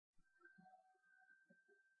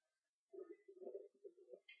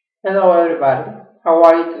Hello everybody, how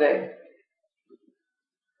are you today?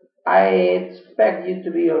 I expect you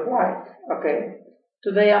to be alright. Okay,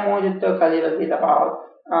 today I'm going to talk a little bit about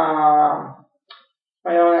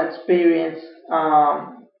my own experience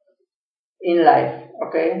in life.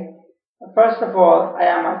 Okay, first of all, I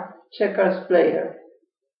am a checkers player.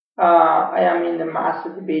 I am in the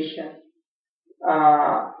master division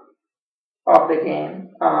uh, of the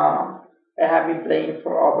game. I have been playing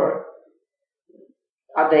for over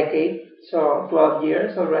a decade, so 12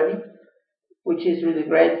 years already, which is really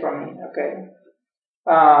great for me. Okay.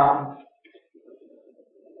 Um,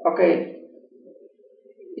 okay,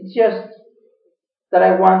 it's just that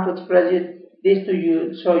I want to express this to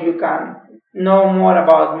you so you can know more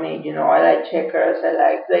about me. I like checkers, I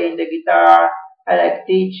like playing the guitar, I like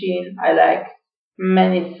teaching, I like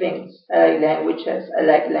many things. I like languages, I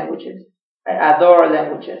like languages. I adore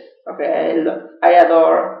languages. Okay, I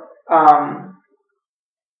adore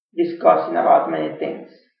discussing about many things.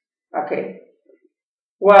 Okay,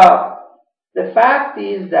 well, the fact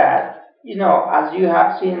is that, as you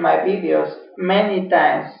have seen my videos many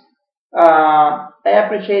times, I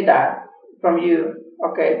appreciate that from you.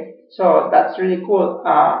 Okay, so that's really cool.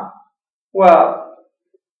 Well,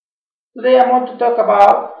 today I want to talk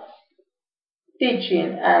about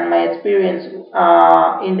teaching and my experience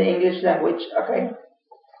in the English language. Okay,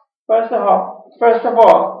 first of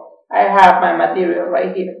all, I have my material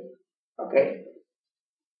right here. Okay,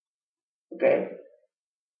 okay,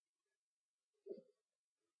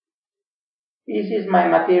 this is my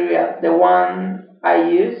material, the one I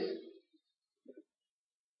use.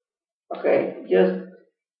 Okay, just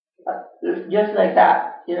like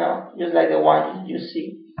that, just like the one you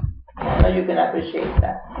see. I know you can appreciate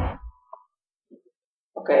that.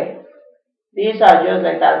 Okay, these are just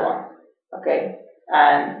like that one. Okay,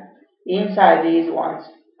 and inside these ones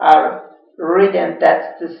are written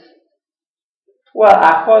texts. Well,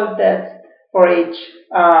 a whole text for each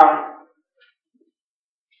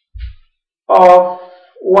of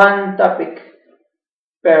one topic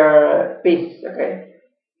per piece. Okay,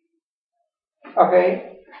 okay.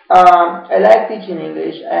 I like teaching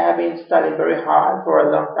English. I have been studying very hard for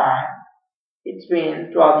a long time. It's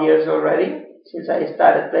been 12 years already since I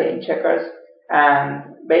started playing checkers,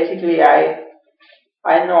 and basically I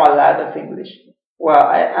know a lot of English. Well,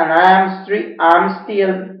 I'm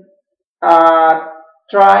still uh,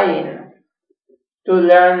 trying to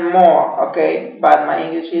learn more. Okay, but my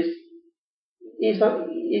English is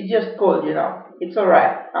just cool. It's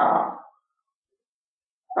alright.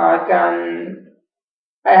 I can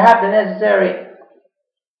I have the necessary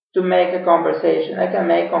to make a conversation. I can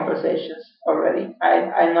make conversations already.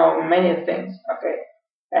 I know many things. Okay,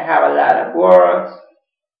 I have a lot of words.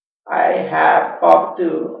 I have up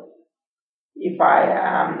to, if I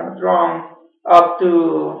am not wrong, up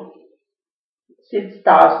to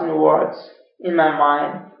 6,000 words in my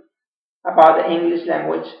mind about the English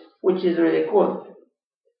language, which is really cool.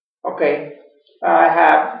 Okay, I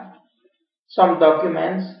have some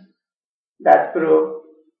documents that prove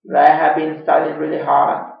that I have been studying really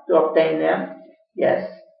hard to obtain them. Yes,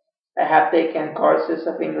 I have taken courses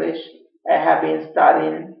of English. I have been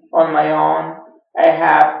studying on my own. I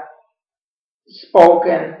have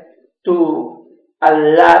spoken to a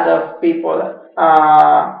lot of people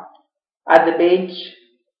at the beach.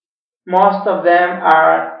 Most of them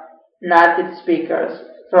are native speakers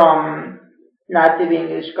from native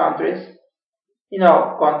English countries,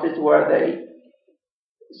 countries where they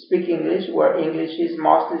speak English, where English is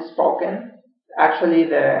mostly spoken, actually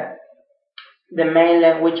the main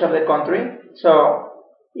language of the country. So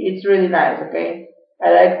it's really nice. Okay,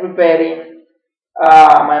 I like preparing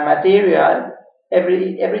my material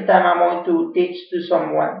every time I'm going to teach to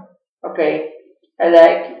someone. Okay, I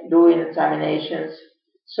like doing examinations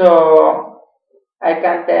so I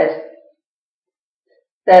can test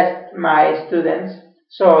my students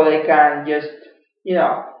so they can just you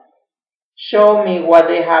know show me what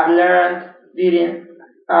they have learned during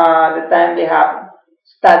the time they have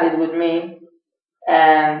studied with me.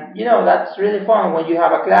 And that's really fun when you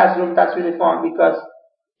have a classroom. That's really fun because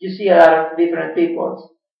you see a lot of different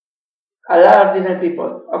people.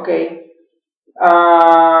 Okay,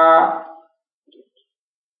 uh,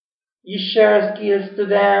 you share skills to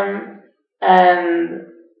them, and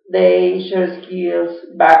they share skills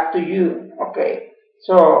back to you. Okay,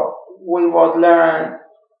 so we both learn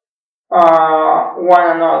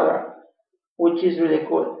one another, which is really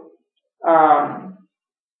cool. Um,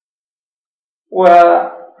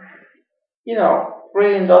 well,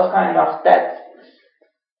 reading those kind of texts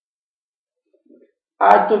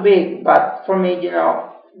are too big, but for me,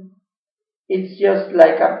 it's just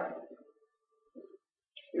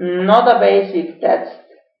not a basic test,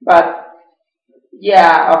 but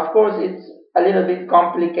yeah, of course, it's a little bit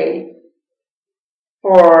complicated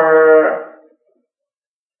for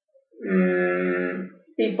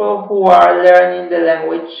people who are learning the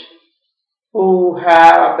language, who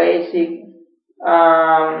have a basic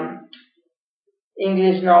um,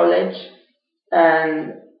 English knowledge,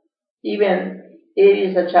 and even it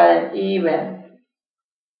is a challenge even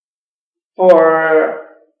for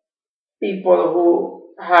people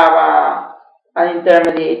who have an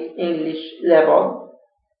intermediate English level.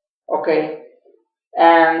 Okay,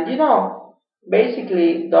 and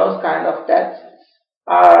basically those kind of tests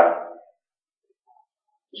are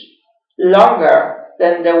longer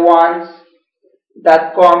than the ones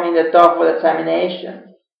that come in the TOEFL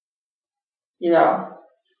examination. You know,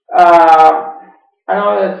 uh,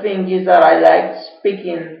 another thing is that I like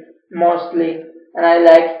speaking mostly, and I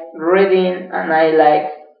like reading, and I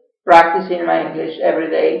like practicing my English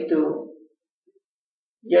every day to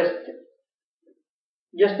just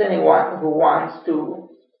just anyone who wants to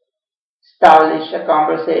establish a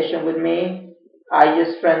conversation with me. I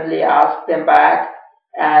just friendly ask them back,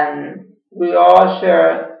 and we all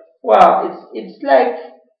share. Well, it's like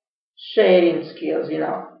sharing skills.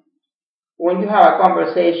 When you have a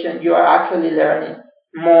conversation, you are actually learning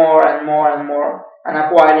more and more and more, and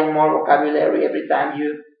acquiring more vocabulary every time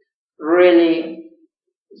you really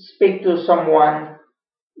speak to someone.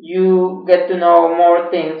 You get to know more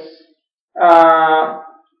things. Uh,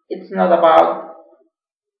 it's not about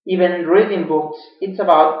even reading books. It's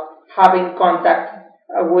about having contact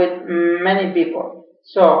with many people.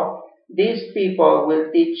 So these people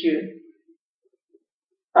will teach you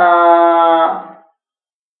uh,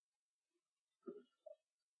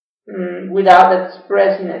 without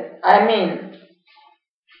expressing it. I mean,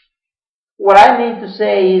 what I mean to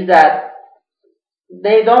say is that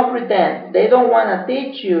they don't pretend. They don't want to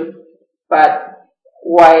teach you, but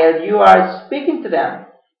while you are speaking to them,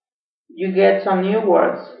 you get some new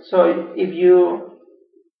words. So if you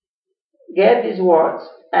get these words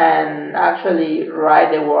and actually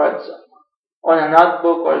write the words on a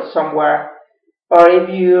notebook or somewhere, or if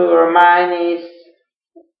your mind is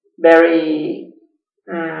very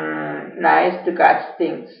nice to catch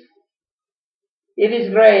things, it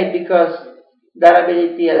is great because that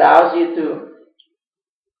ability allows you to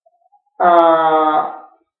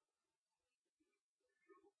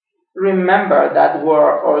remember that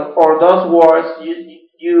word, or those words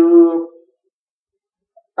you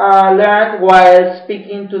learned while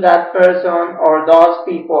speaking to that person or those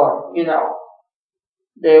people,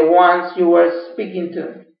 the ones you were speaking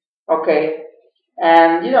to. Okay,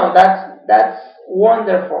 and that's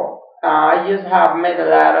wonderful. I just have met a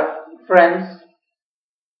lot of friends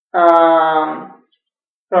um,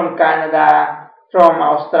 from Canada, from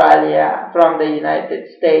Australia, from the United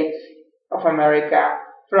States of America,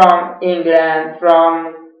 from England,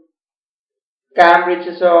 from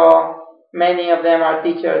Cambridge. So many of them are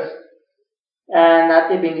teachers and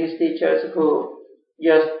native English teachers who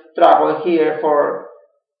just travel here for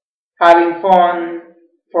having fun,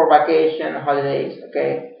 for vacation, holidays.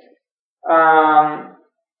 Okay, um,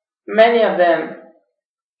 many of them,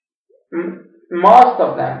 most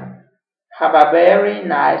of them, have a very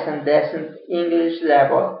nice and decent English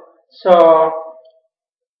level. So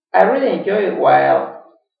I really enjoy it while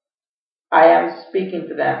I am speaking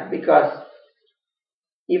to them, because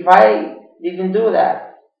if I didn't do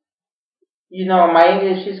that, my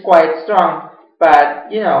English is quite strong, but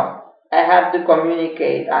I have to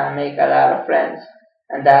communicate and make a lot of friends,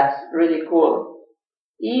 and that's really cool.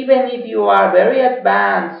 Even if you are very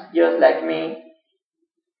advanced, just like me,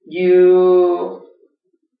 you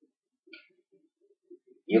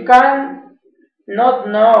you can not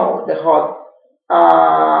know the whole,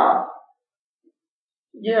 uh,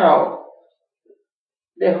 you know,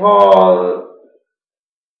 the whole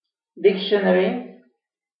dictionary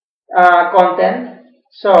content.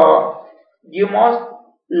 So you must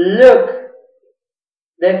look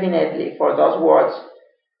definitely for those words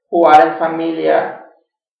who aren't familiar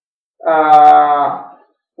uh,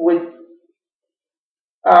 with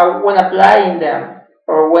when applying them,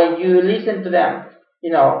 or when you listen to them.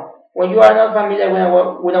 When you are not familiar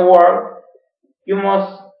with a word, you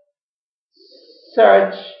must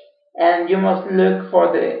search, and you must look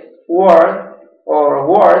for the word or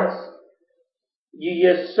words you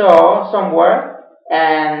just saw somewhere,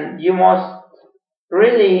 and you must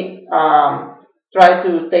really try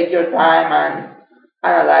to take your time and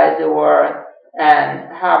analyze the word,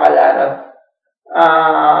 and have a lot of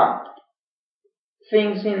uh,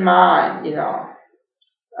 things in mind.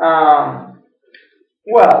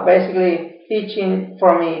 Well, basically, teaching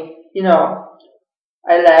for me,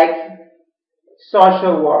 I like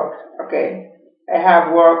social work. Okay, I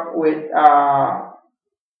have worked with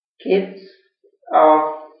kids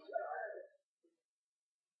of.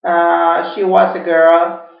 She was a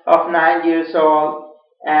girl of 9 years old,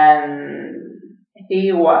 and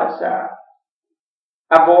he was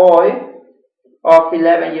a boy of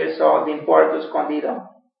 11 years old in Puerto Escondido,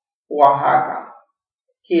 Oaxaca,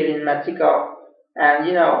 here in Mexico.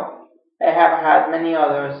 And I have had many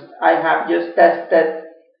others. I have just tested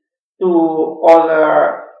to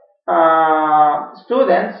other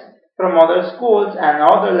students from other schools and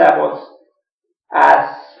other levels, as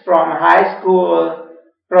from high school,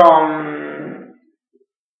 from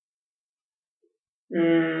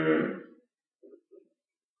mm,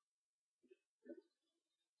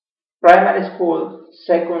 primary school,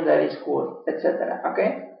 secondary school, etc.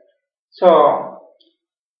 Okay? So,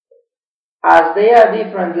 as they are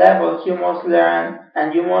different levels, you must learn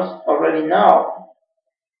and you must already know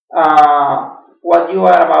what you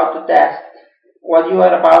are about to test, what you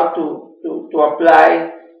are about to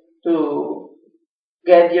apply to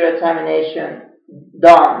get your examination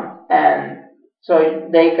done, and so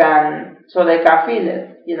they can feel it.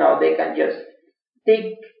 They can just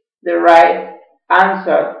pick the right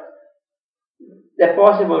answer, the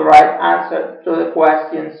possible right answer to the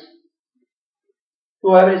questions,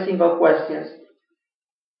 to every single questions,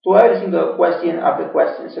 to every single question of the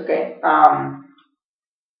questions. Okay.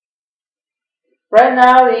 Right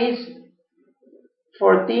now is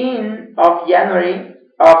 14th of January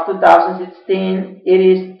of 2016. It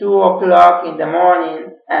is 2 o'clock in the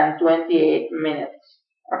morning and 28 minutes.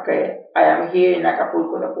 Okay, I am here in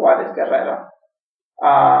Acapulco de Juarez, Guerrero.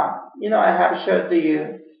 I have shared to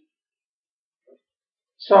you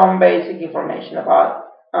some basic information about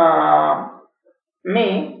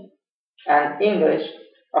me and English,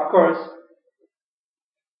 of course.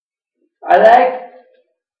 I like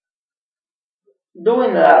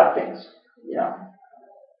doing a lot of things. You know,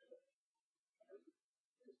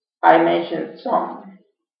 I mentioned some,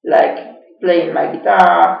 like playing my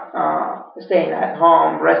guitar, staying at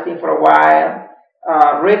home, resting for a while,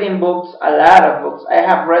 reading books, a lot of books. I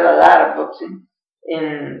have read a lot of books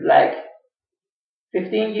in like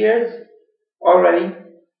 15 years already.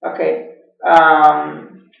 Okay.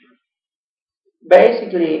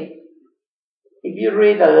 Basically, if you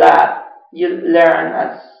read a lot, you learn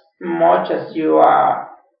as much as you are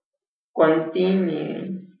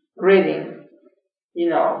continuing reading, you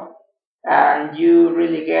know, and you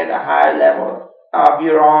really get a higher level of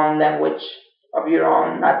your own language, of your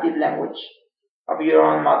own native language, of your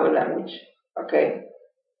own mother language. Okay.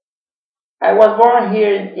 I was born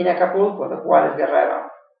here in Acapulco, the Juarez Guerrero.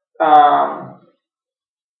 Um,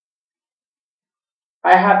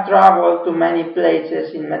 I have traveled to many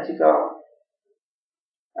places in Mexico,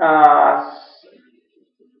 uh,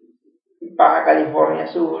 Baja California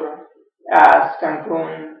Sur, as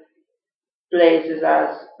Cancun, places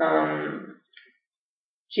as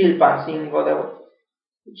Chilpancingo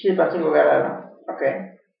Guerrero.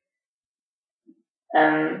 Okay,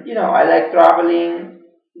 and I like traveling.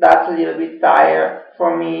 That's a little bit tired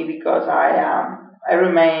for me because I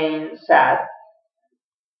remain sad.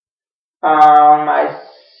 I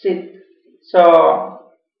sit,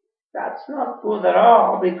 so that's not good at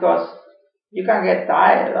all because you can get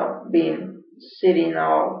tired of being sitting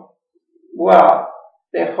all well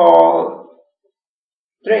the whole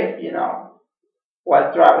trip,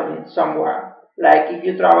 while traveling somewhere. Like if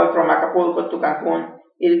you travel from Acapulco to Cancun,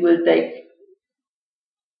 it will take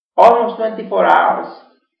almost 24 hours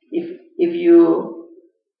if you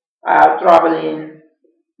are traveling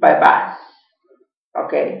by bus.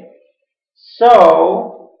 Okay,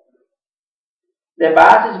 so the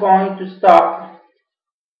bus is going to stop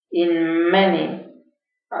in many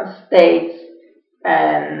states,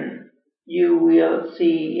 and you will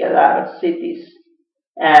see a lot of cities,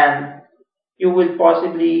 and you will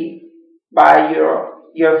possibly buy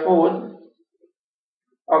your food.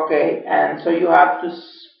 Okay, and so you have to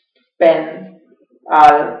spend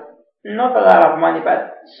uh, not a lot of money,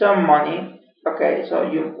 but some money. Okay, so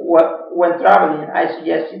when traveling, I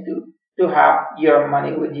suggest you to have your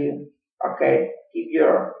money with you. Okay, keep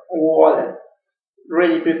your wallet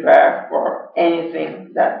really prepared for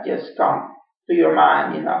anything that just come to your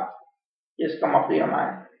mind. Just come up to your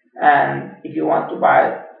mind. And if you want to buy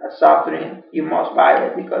a soft drink, you must buy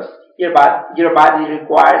it because your body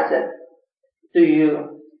requires it to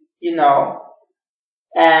you. You know,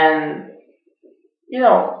 and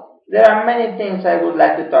there are many things I would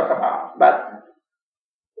like to talk about, but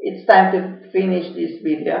it's time to finish this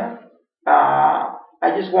video.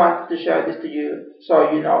 I just wanted to share this to you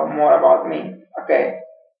so you know more about me. Okay,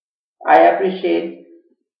 I appreciate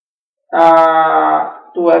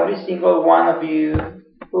to every single one of you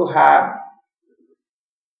who have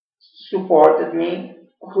supported me,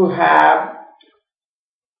 who have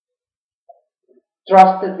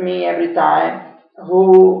trusted me every time,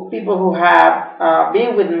 who people who have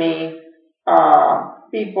been with me,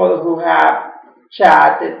 people who have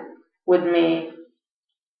chatted with me,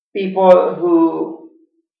 people who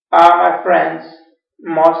are my friends.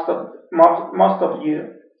 Most of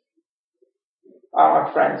you are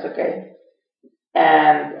my friends, okay?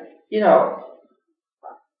 And you know,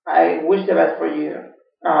 I wish the best for you.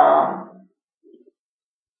 Um,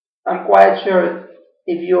 I'm quite sure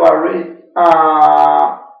if you are really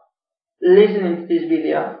listening to this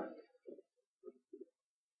video,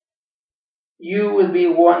 you will be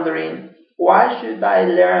wondering, why should I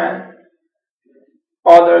learn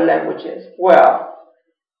other languages? Well,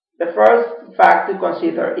 the first fact to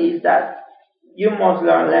consider is that you must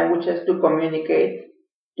learn languages to communicate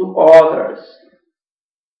to others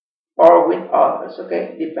or with others,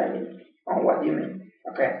 okay? Depending on what you mean,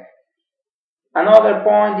 okay? Another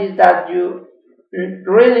point is that you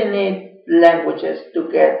really need languages to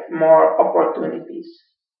get more opportunities,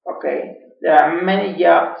 okay? There are many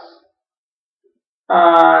jobs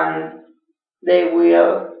and they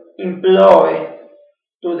will employ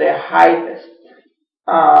to the highest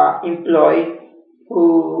employee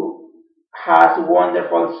who has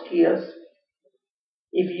wonderful skills.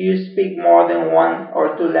 If you speak more than one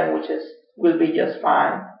or two languages, will be just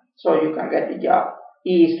fine, so you can get the job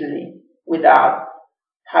easily without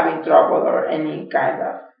having trouble or any kind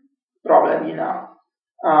of problem, you know.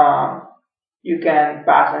 Um, you can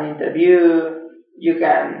pass an interview, you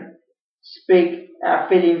can speak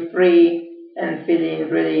feeling free and feeling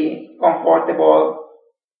really comfortable,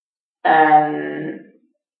 and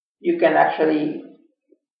you can actually,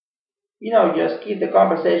 you know, just keep the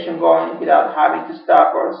conversation going without having to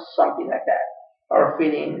stop or something like that, or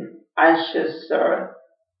feeling anxious or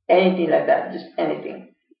anything like that, just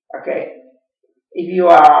anything. Okay. If you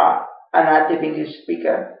are a native English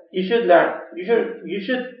speaker, you should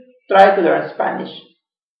try to learn Spanish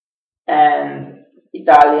and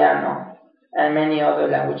Italiano and many other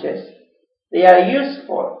languages. They are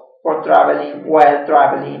useful for traveling, while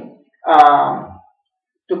traveling,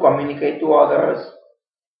 to communicate to others,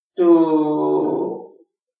 to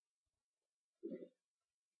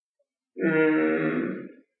mm,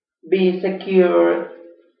 be secure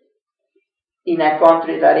in a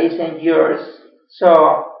country that isn't yours.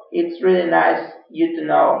 So it's really nice you to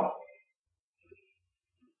know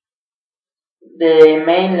the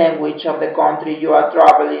main language of the country you are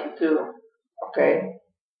traveling to. Okay,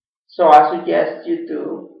 so I suggest you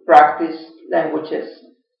to practice languages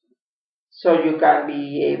so you can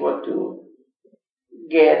be able to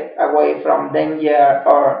get away from danger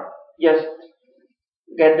or just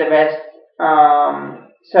get the best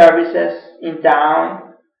services in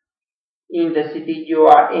town, in the city you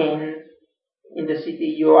are in the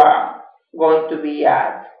city you are going to be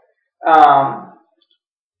at. Um,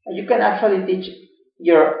 you can actually teach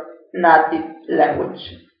your native language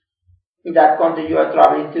in that country you are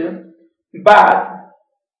traveling to, but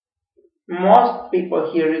most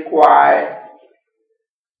people here require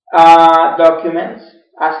documents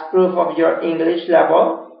as proof of your English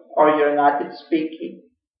level or your native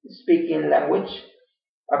speaking language.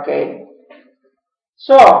 Okay,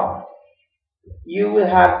 so you will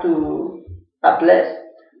have to at least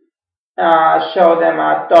show them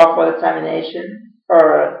a TOEFL examination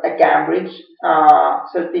or a Cambridge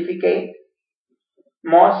certificate.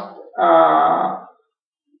 Most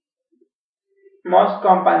most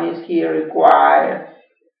companies here require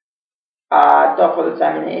a TOEFL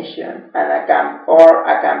examination and a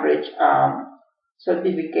Cambridge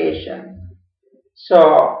certification.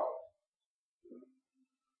 So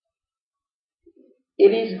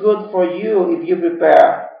it is good for you if you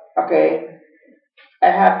prepare. Okay, I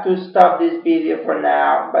have to stop this video for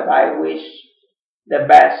now, but I wish the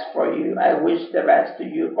best for you. I wish the best to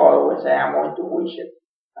you always. I am going to wish it.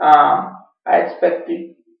 Um, I expect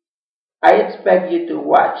to, I expect you to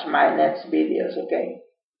watch my next videos. Okay,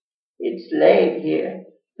 it's late here.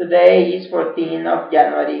 Today is 14th of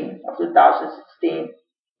January of 2016.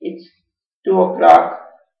 It's 2 o'clock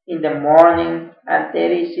in the morning and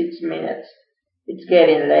 36 minutes. It's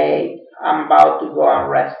getting late. I'm about to go and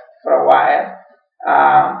rest for a while.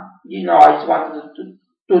 You know, I just wanted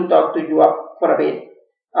to talk to you up for a bit.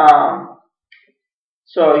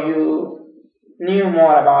 So you knew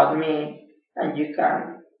more about me and you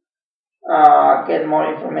can get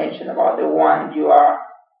more information about the one you are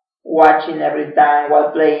watching every time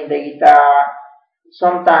while playing the guitar.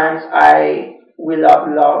 Sometimes I will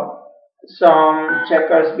upload some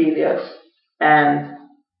checkers videos, and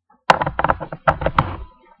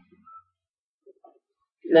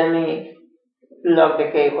let me lock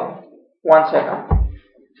the cable. 1 second.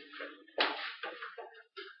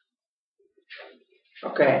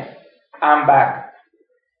 Okay, I'm back.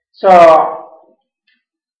 So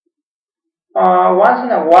once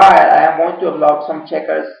in a while, I am going to upload some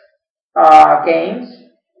checkers games.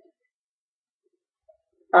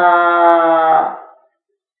 Uh,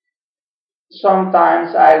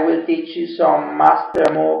 Sometimes I will teach you some master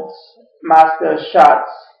moves, master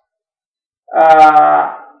shots,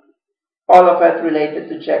 uh, all of it related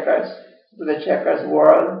to checkers, to the checkers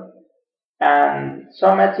world, and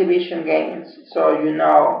some exhibition games, so you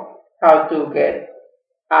know how to get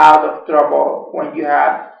out of trouble when you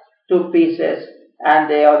have two pieces and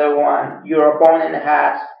the other one, your opponent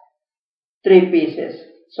has three pieces,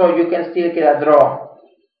 so you can still get a draw.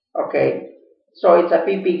 Okay, so it's a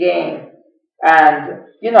PP game, and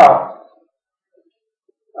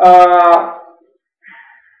uh,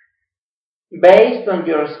 based on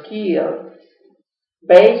your skill,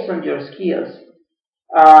 based on your skills,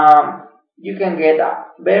 you can get a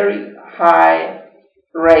very high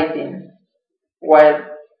rating while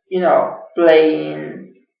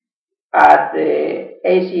playing at the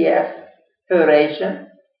ACF Federation.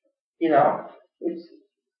 It's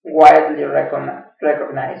widely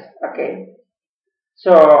recognized. Okay,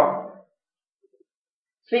 so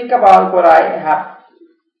think about what I have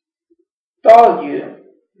told you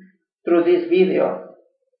through this video.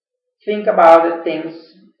 Think about the things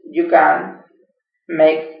you can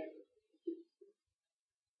make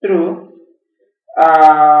through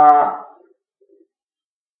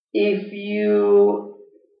if you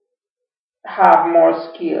have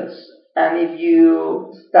more skills, and if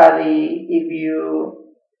you study, if you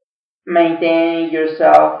maintain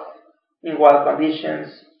yourself in wild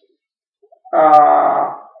conditions,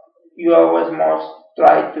 uh, you always must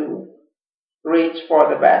try to reach for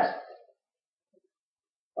the best.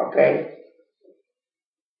 Okay?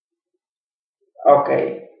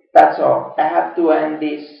 Okay, that's all. I have to end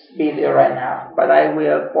this video right now, but I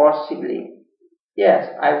will possibly, yes,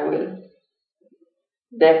 I will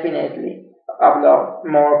definitely upload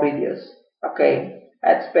more videos. Okay,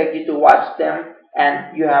 I expect you to watch them,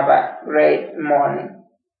 and you have a great morning.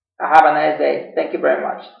 Have a nice day. Thank you very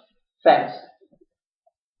much. Thanks.